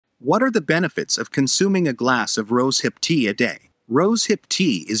What are the benefits of consuming a glass of rosehip tea a day? Rosehip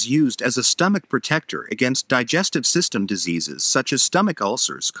tea is used as a stomach protector against digestive system diseases such as stomach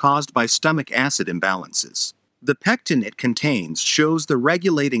ulcers caused by stomach acid imbalances. The pectin it contains shows the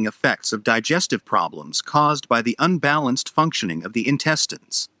regulating effects of digestive problems caused by the unbalanced functioning of the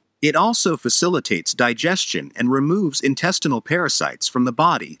intestines. It also facilitates digestion and removes intestinal parasites from the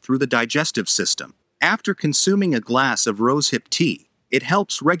body through the digestive system. After consuming a glass of rosehip tea, it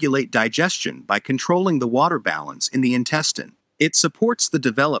helps regulate digestion by controlling the water balance in the intestine. It supports the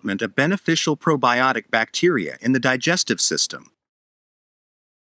development of beneficial probiotic bacteria in the digestive system,